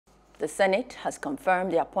the Senate has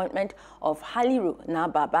confirmed the appointment of Haliru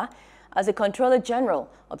Nababa as the Controller General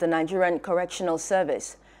of the Nigerian Correctional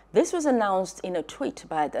Service. This was announced in a tweet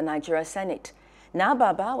by the Nigeria Senate.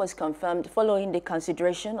 Nababa was confirmed following the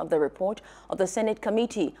consideration of the report of the Senate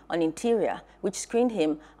Committee on Interior, which screened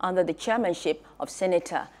him under the chairmanship of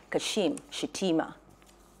Senator Kashim Shettima.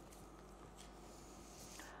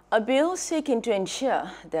 A bill seeking to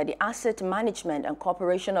ensure that the Asset Management and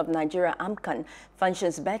Corporation of Nigeria (AMCON)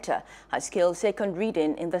 functions better has killed second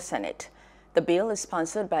reading in the Senate. The bill is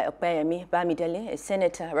sponsored by Opeyemi Bamidele, a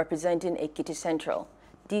senator representing Ekiti Central.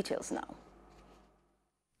 Details now.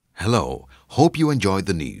 Hello, hope you enjoyed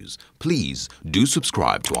the news. Please do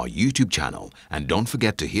subscribe to our YouTube channel and don't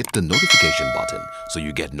forget to hit the notification button so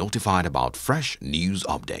you get notified about fresh news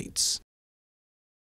updates.